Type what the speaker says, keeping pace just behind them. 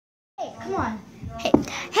Come on.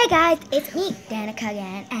 Hey guys, it's me, Danica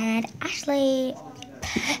again, and Ashley,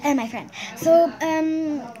 and my friend. So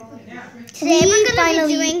Today we're gonna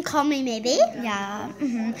be doing Call Me Maybe. Yeah.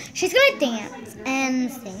 She's gonna dance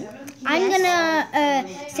and sing. I'm gonna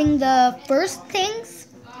sing the first things,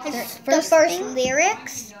 The first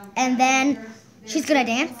lyrics, and then she's gonna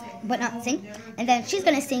dance but not sing, and then she's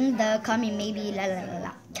gonna sing the Call Me Maybe la la la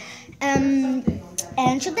la.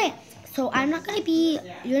 And she'll dance. So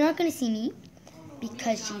you're not gonna see me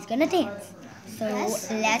because she's gonna dance. So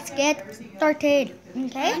let's get started,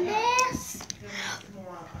 okay? yes.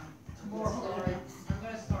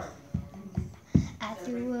 I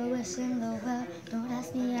threw a wish in the well. Don't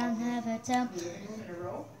ask me, I'll never tell.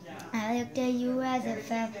 I looked at you as it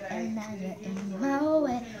fell, and now you're in my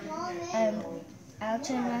way. I'll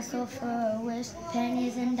trade my soul for a wish,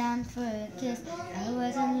 pennies and dimes for a kiss. I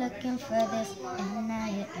wasn't looking for this, and now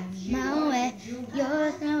you're in my way.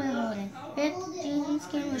 Yours now we're holding, ripped jeans,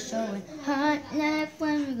 skin was showing. Heart life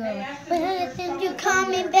when we go. Where you think you call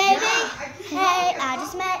me, baby? Hey, I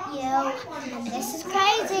just met you, and this is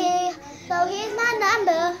crazy. So here's my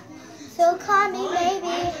number, so call me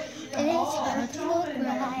maybe. And it's hard to look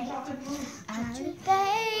right. I'm two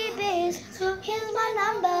babies, so here's my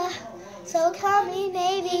number. So call me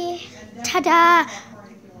maybe. Ta-da!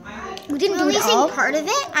 We didn't do it all. Part of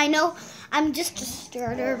it. I know. I'm just a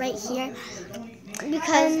starter right here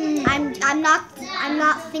because I'm not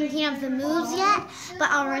thinking of the moves yet. But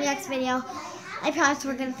on our next video, I promise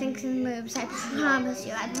we're gonna think some moves. I promise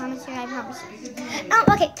you. I promise you. I promise you. Oh,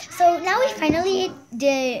 okay. So now we finally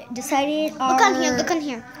decided our. Look on here. Look on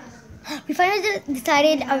here. We finally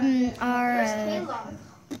decided our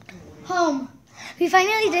home. We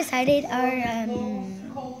finally decided our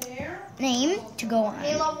name to go on.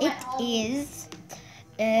 It is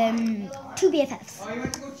 2 BFFs.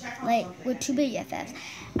 Like, we're 2 BFFs.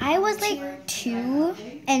 I was like 2,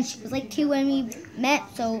 and she was like 2 when we met,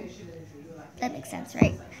 so that makes sense,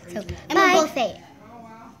 right? So, And we're both 8.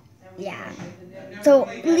 Yeah. So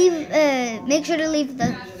make sure to leave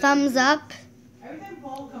the thumbs up.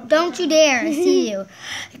 Don't you dare see you.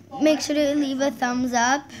 Make sure to leave a thumbs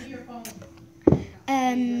up.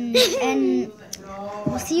 And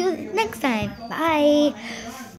we'll see you next time. Bye.